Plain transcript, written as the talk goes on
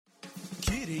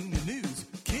Kidding the news,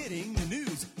 kidding the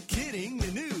news, kidding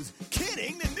the news,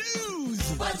 kidding the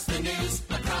news. What's the news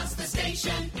across the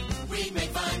station? We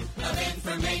make fun of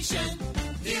information.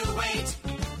 You wait,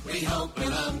 we hope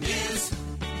we'll amuse.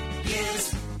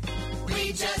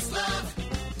 We just love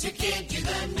to kid you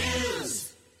the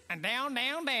news. And down,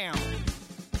 down, down.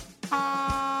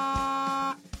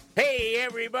 Hey,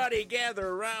 everybody, gather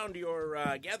around your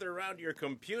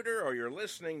computer or your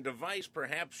listening device,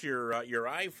 perhaps your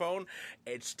iPhone.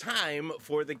 It's time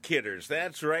for the Kidders.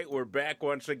 That's right, we're back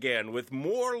once again with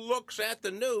more looks at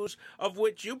the news of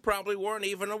which you probably weren't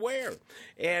even aware.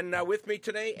 And with me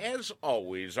today, as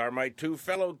always, are my two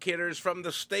fellow Kidders from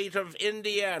the state of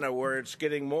Indiana, where it's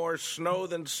getting more snow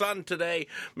than sun today,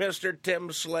 Mr. Tim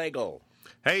Slagle.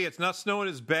 Hey, it's not snowing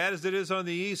as bad as it is on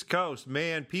the East Coast.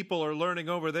 Man, people are learning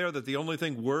over there that the only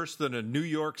thing worse than a New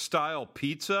York-style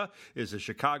pizza is a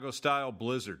Chicago-style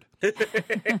blizzard. And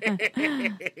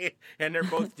they're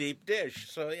both deep dish,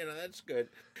 so, that's good.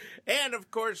 And, of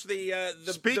course,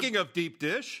 Speaking of deep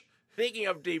dish... Speaking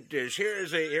of deep dish,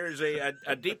 here's a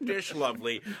deep dish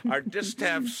lovely. Our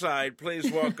distaff side, please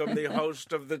welcome the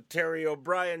host of the Terry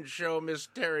O'Brien Show, Miss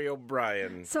Terry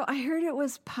O'Brien. So I heard it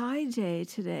was Pie Day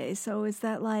today. So is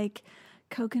that like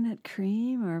coconut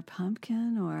cream or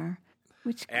pumpkin or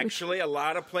which? Actually, a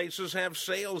lot of places have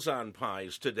sales on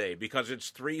pies today because it's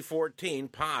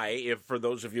 3/14 pie, if for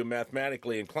those of you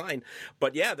mathematically inclined.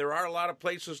 But yeah, there are a lot of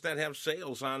places that have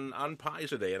sales on pies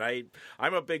today, and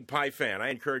I'm a big pie fan.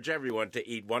 I encourage everyone to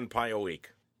eat one pie a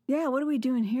week. Yeah, what are we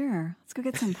doing here? Let's go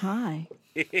get some pie.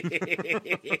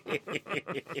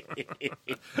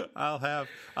 I'll have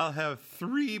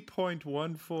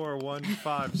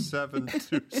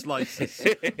 3.14157 slices.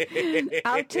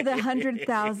 Out to the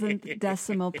 100,000th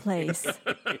decimal place.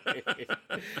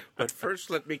 But first,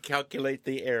 let me calculate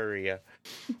the area.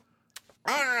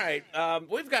 All right,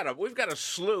 we've got a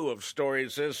slew of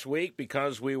stories this week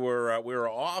because we were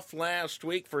off last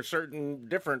week for certain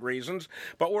different reasons,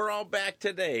 but we're all back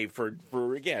today for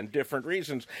again different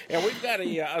reasons, and we've got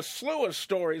a slew of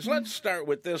stories. Let's start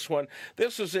with this one.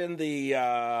 This is in the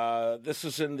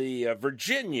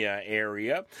Virginia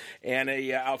area, and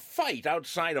a fight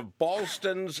outside of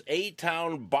Ballston's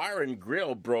A-Town Bar and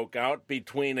Grill broke out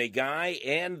between a guy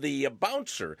and the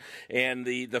bouncer, and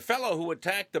the fellow who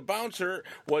attacked the bouncer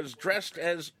was dressed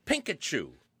as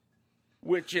Pikachu,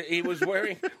 which he was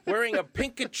wearing a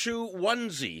Pikachu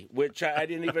onesie, which I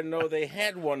didn't even know they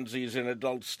had onesies in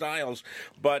adult styles.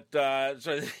 But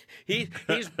so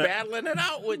he's battling it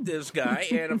out with this guy,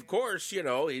 and of course,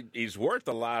 he's worth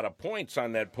a lot of points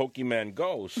on that Pokemon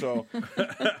Go. So.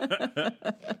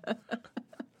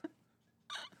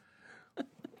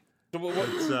 The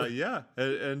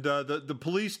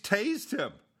police tased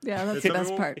him. Yeah, that's the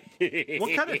best part.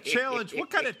 What kind of challenge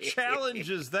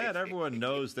is that? Everyone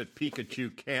knows that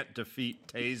Pikachu can't defeat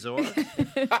Tazor.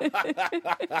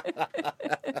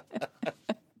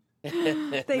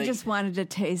 They just wanted to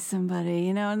tase somebody,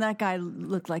 and that guy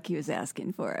looked like he was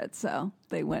asking for it, so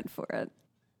they went for it.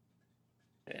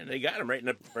 And they got him right in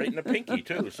the pinky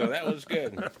too, so that was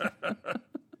good.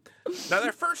 Now,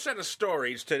 their first set of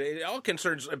stories today all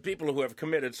concerns people who have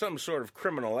committed some sort of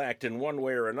criminal act in one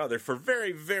way or another for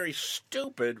very, very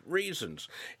stupid reasons,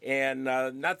 and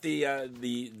not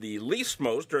the least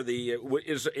most, or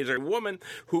is a woman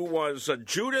who was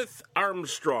Judith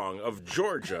Armstrong of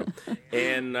Georgia,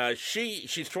 and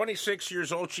she's 26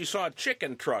 years old. She saw a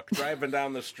chicken truck driving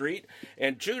down the street,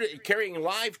 and Judith carrying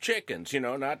live chickens,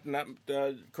 not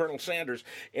Colonel Sanders,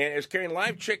 and is carrying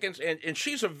live chickens, and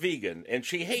she's a vegan, and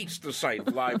she hates the sight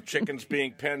of live chickens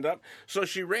being penned up, so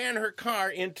she ran her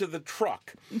car into the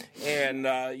truck, and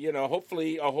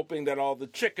hopefully hoping that all the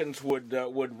chickens would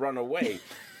run away. Of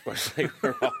course, they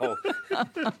were all.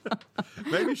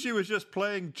 Maybe she was just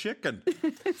playing chicken.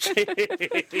 Run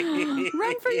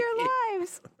for your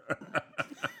lives.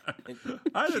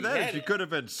 Either that, or she could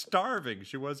have been starving.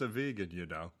 She was a vegan,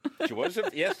 She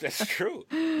wasn't. Yes, that's true.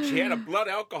 She had a blood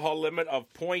alcohol limit of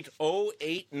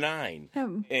 .089,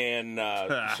 and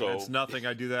so it's nothing.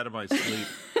 I do that in my sleep.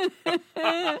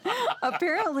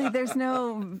 Apparently, there's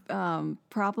no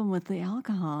problem with the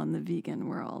alcohol in the vegan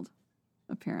world.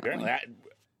 Apparently,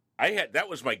 that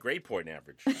was my grade point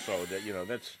average. So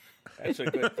that's a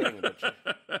good thing.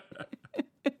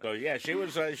 So yeah, she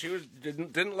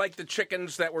didn't like the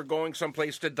chickens that were going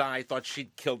someplace to die. Thought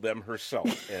she'd killed them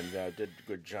herself, and did a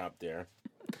good job there.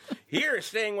 Here,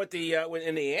 staying with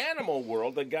in the animal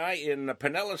world, a guy in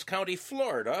Pinellas County,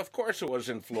 Florida. Of course, it was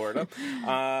in Florida.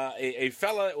 A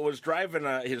fella was driving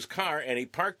his car, and he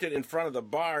parked it in front of the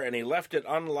bar, and he left it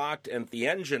unlocked and the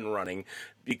engine running.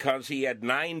 because he had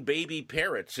 9 baby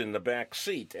parrots in the back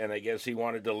seat, and I guess he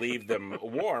wanted to leave them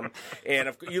warm. And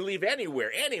if you leave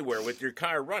anywhere with your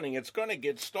car running, it's going to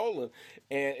get stolen.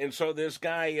 And so this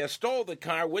guy stole the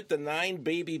car with the 9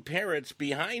 baby parrots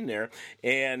behind there,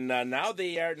 and now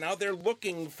they're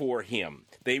looking for him.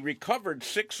 They recovered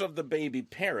 6 of the baby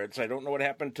parrots. I don't know what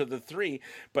happened to the 3,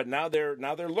 but now they're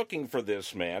looking for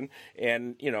this man,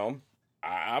 and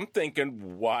I'm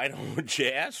thinking, why don't you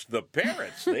ask the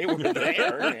parrots? They were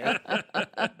there.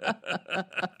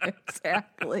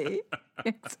 Exactly.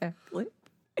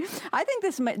 I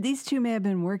think these two may have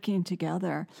been working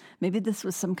together. Maybe this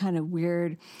was some kind of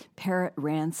weird parrot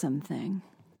ransom thing.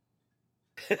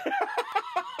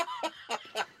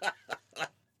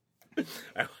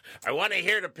 I want to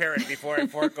hear the parrot before I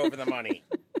fork over the money.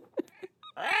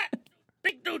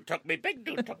 Big dude took me.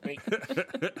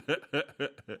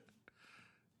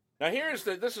 Now,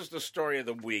 this is the story of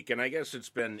the week, and I guess it's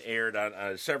been aired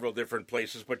on several different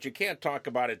places, but you can't talk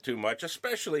about it too much,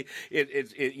 especially,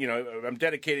 I'm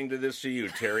dedicating this to you,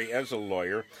 Terry, as a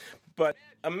lawyer. But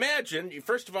imagine,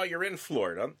 first of all, you're in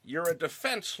Florida, you're a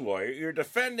defense lawyer, you're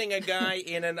defending a guy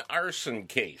in an arson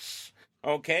case.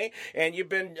 Okay, and you've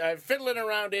been fiddling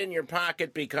around in your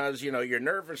pocket because, you're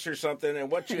nervous or something,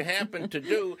 and what you happen to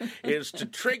do is to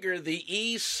trigger the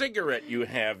e-cigarette you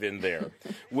have in there,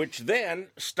 which then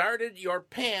started your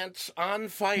pants on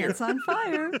fire. It's on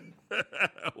fire.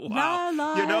 Wow.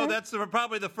 La. That's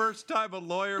probably the first time a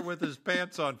lawyer with his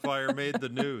pants on fire made the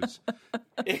news.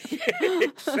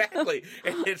 Exactly.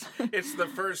 And it's the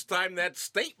first time that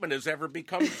statement has ever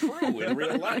become true in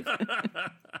real life.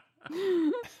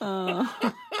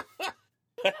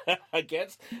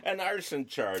 Against an arson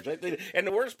charge. And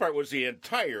the worst part was the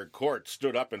entire court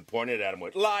stood up and pointed at him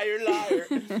with, liar, liar.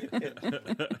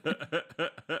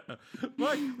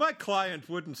 My client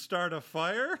wouldn't start a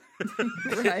fire.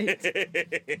 Right.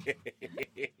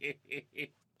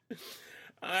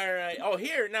 All right. Oh,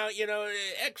 here, now,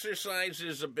 exercise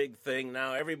is a big thing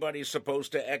now. Everybody's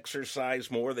supposed to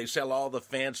exercise more. They sell all the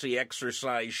fancy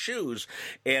exercise shoes,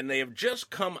 and they have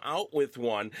just come out with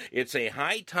one. It's a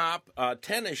high-top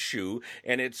tennis shoe,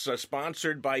 and it's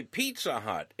sponsored by Pizza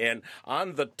Hut. And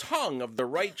on the tongue of the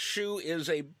right shoe is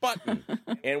a button.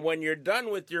 And when you're done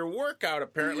with your workout,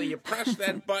 apparently, you press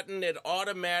that button, it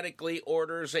automatically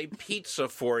orders a pizza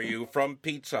for you from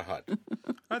Pizza Hut.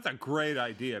 That's a great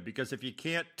idea, because if you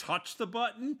can't touch the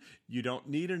button, you don't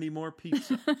need any more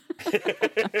pizza.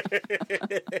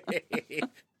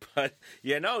 But,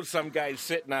 some guy's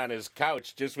sitting on his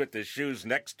couch just with the shoes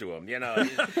next to him,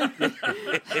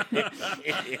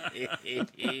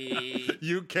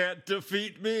 You can't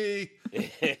defeat me.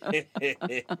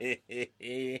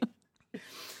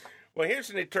 Well, here's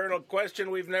an eternal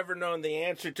question we've never known the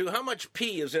answer to. How much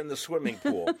pee is in the swimming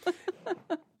pool?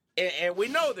 And we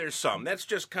know there's some. That's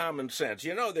just common sense.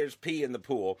 There's pee in the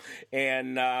pool,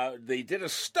 and they did a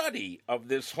study of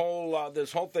this whole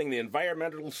thing, the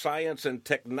environmental science and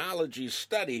technology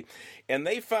study, and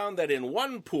they found that in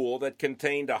one pool that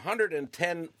contained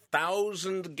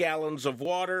 110,000 gallons of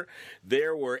water,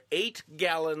 there were 8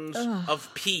 gallons of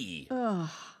pee.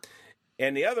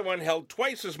 And the other one held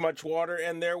twice as much water,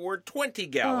 and there were 20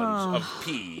 gallons of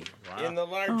pee in the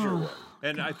larger one.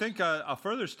 And I think a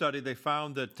further study, they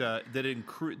found that that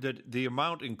the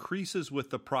amount increases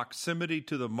with the proximity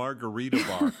to the margarita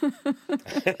bar.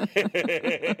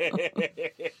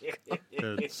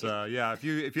 It's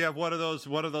if you have one of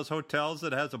those hotels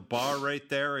that has a bar right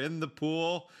there in the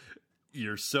pool,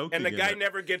 you're soaking. And the guy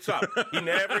never gets up. He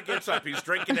never gets up. He's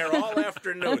drinking there all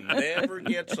afternoon. Never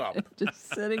gets up.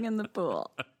 Just sitting in the pool.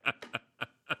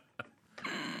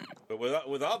 But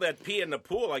with all that pee in the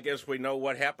pool, I guess we know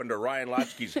what happened to Ryan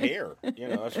Lotzke's hair.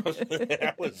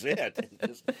 That was it.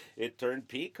 It turned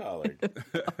pea-colored.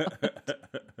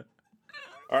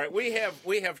 All right, we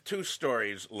have 2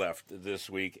 stories left this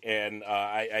week, and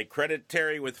I credit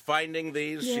Terry with finding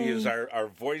these. Yay. She is our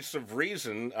voice of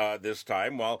reason this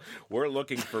time. While we're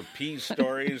looking for pea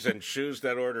stories and shoes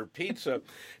that order pizza,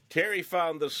 Terry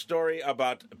found the story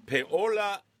about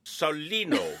Paola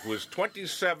Solino, who is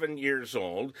 27 years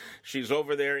old. She's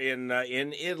over there in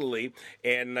Italy,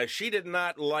 and she did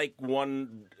not like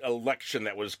one election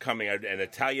that was coming, an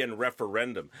Italian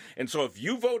referendum. And so if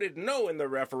you voted no in the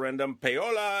referendum,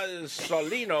 Paola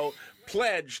Solino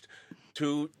pledged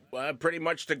to pretty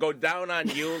much to go down on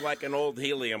you like an old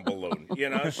helium balloon.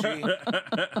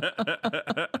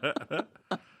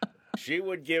 She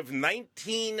would give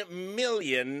 19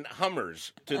 million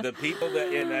Hummers to the people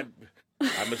that in that.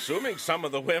 I'm assuming some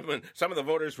of the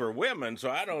voters were women,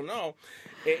 so I don't know.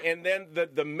 And then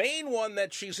the main one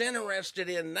that she's interested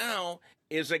in now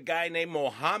is a guy named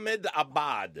Mohammed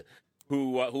Abad,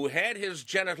 who had his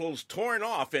genitals torn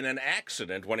off in an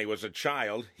accident when he was a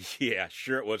child. Yeah,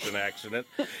 sure it was an accident.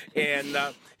 And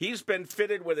he's been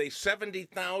fitted with a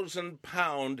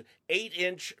 70,000-pound,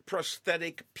 8-inch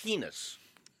prosthetic penis.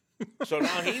 So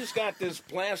now he's got this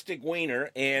plastic wiener,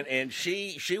 and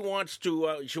she wants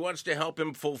to help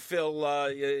him fulfill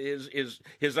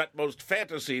his utmost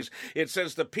fantasies. It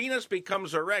says the penis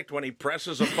becomes erect when he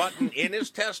presses a button in his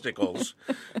testicles.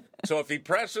 So if he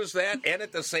presses that and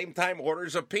at the same time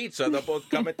orders a pizza, they'll both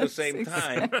come at the same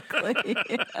time.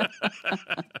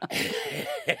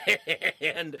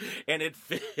 and it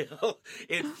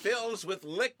fills with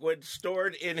liquid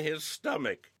stored in his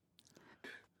stomach.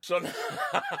 So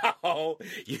now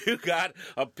you got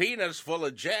a penis full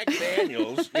of Jack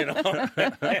Daniels,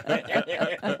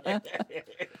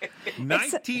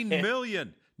 19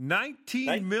 million.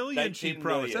 19 million she 19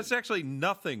 promised. million. That's actually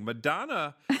nothing.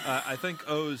 Madonna, I think,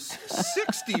 owes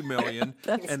 60 million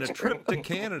and a trip to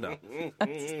Canada.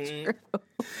 That's true.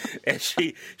 And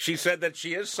she said that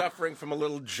she is suffering from a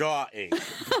little jaw ache.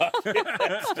 She's going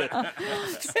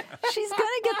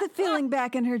to get the feeling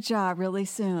back in her jaw really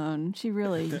soon. She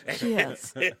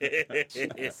is.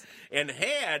 And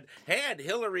had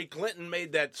Hillary Clinton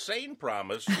made that same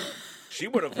promise, she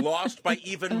would have lost by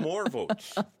even more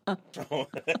votes.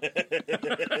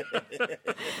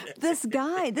 This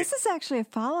is actually a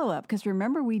follow-up, because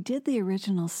remember we did the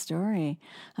original story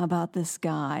about this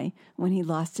guy when he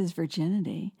lost his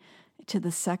virginity to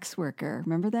the sex worker.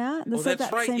 Remember that? This is that's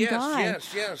that right. same guy.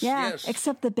 Yes. Yeah,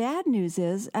 except the bad news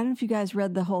is, I don't know if you guys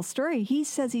read the whole story, he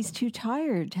says he's too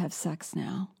tired to have sex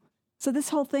now. So this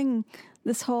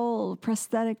whole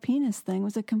prosthetic penis thing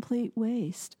was a complete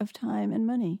waste of time and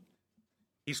money.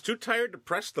 He's too tired to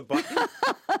press the button?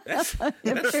 That's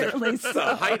Apparently so.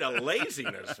 the height of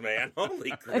laziness, man.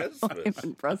 Holy Christmas. Won't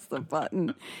even press the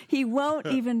button. He won't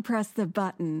even press the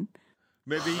button.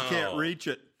 Maybe he can't reach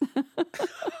it.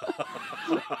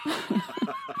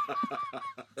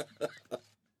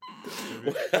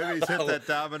 Maybe he's hit that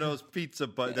Domino's pizza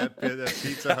button, that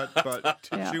Pizza Hut button,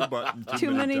 shoe button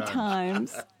Too many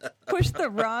times. Push the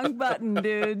wrong button,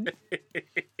 dude.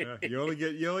 Yeah, you only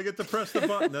get to press the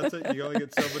button. That's it. You only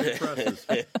get so many presses.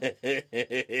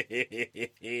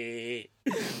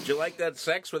 Did you like that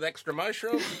sex with extra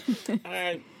mushrooms? All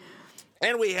right.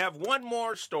 And we have one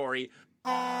more story.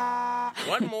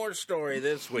 One more story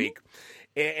this week.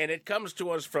 And it comes to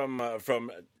us from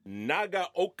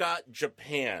Nagaoka,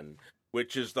 Japan,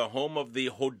 which is the home of the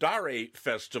Hodare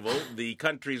Festival, the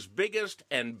country's biggest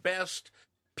and best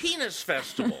penis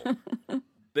festival.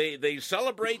 They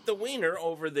celebrate the wiener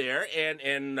over there,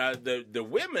 and the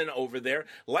women over there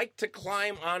like to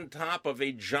climb on top of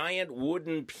a giant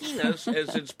wooden penis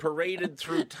as it's paraded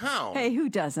through town. Hey, who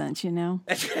doesn't, you know?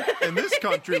 In this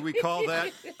country, we call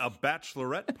that a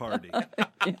bachelorette party.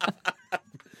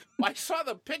 I saw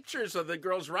the pictures of the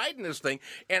girls riding this thing,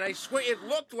 and I swear it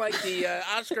looked like the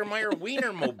Oscar Mayer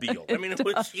Wienermobile. I mean, it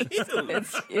was huge.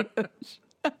 It's huge.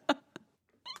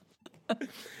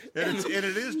 And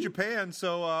it is Japan,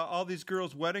 so all these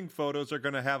girls' wedding photos are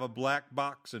going to have a black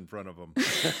box in front of them.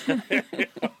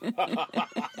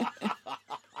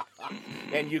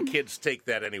 And you kids take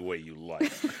that any way you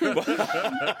like.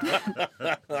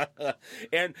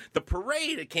 And the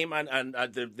parade, it came on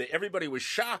everybody was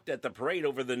shocked at the parade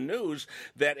over the news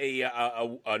that a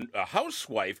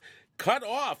housewife cut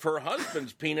off her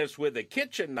husband's penis with a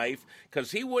kitchen knife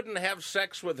because he wouldn't have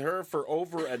sex with her for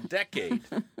over a decade.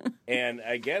 And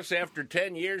I guess after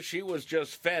 10 years, she was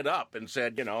just fed up and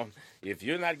said, if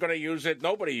you're not going to use it,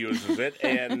 nobody uses it.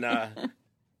 And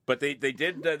but they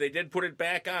did put it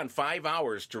back on 5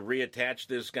 hours to reattach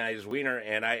this guy's wiener,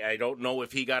 and I don't know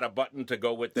if he got a button to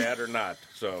go with that or not.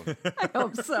 So I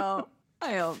hope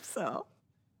so.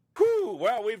 Whew,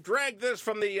 well, we've dragged this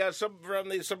from the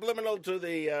subliminal to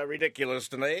the ridiculous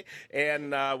today,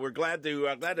 and we're glad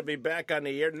to be back on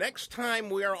the air. Next time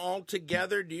we are all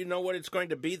together, do you know what it's going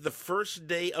to be? The first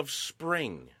day of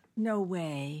spring. No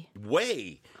way.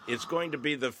 It's going to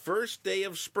be the first day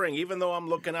of spring. Even though I'm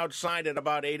looking outside at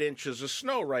about 8 inches of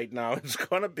snow right now, it's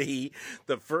going to be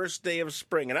the first day of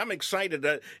spring, and I'm excited.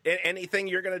 Anything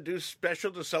you're going to do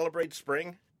special to celebrate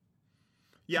spring?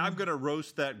 Yeah, I'm going to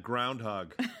roast that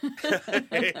groundhog. I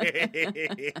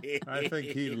think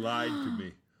he lied to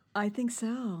me. I think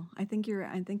so. I think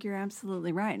you're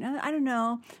absolutely right. I don't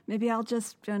know. Maybe I'll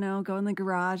just, go in the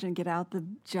garage and get out the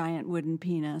giant wooden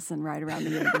penis and ride around the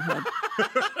neighborhood.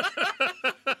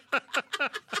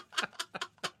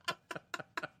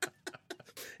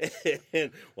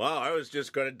 And, wow, I was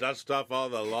just going to dust off all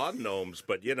the lawn gnomes,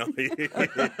 but, you know.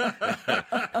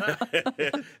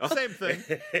 Same thing.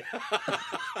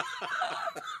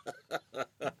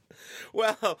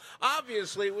 Well,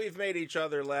 obviously, we've made each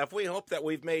other laugh. We hope that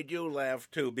we've made you laugh,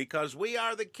 too, because we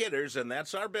are the Kidders, and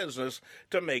that's our business,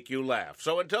 to make you laugh.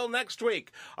 So until next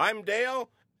week, I'm Dale.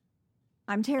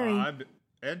 I'm Terry.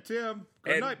 And Tim.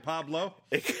 Good night, Pablo.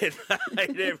 Good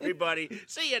night, everybody.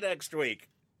 See you next week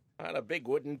on a big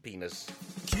wooden penis.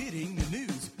 Kidding the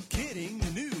news, kidding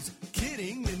the news,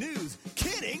 kidding the news,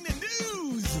 kidding the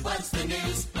news. What's the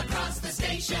news across the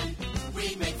station?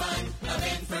 We make fun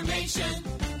of information.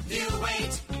 You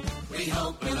wait, we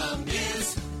hope we'll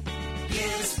amuse.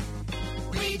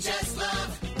 We just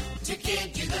love to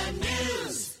kid you the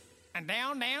news.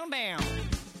 Down, down, down.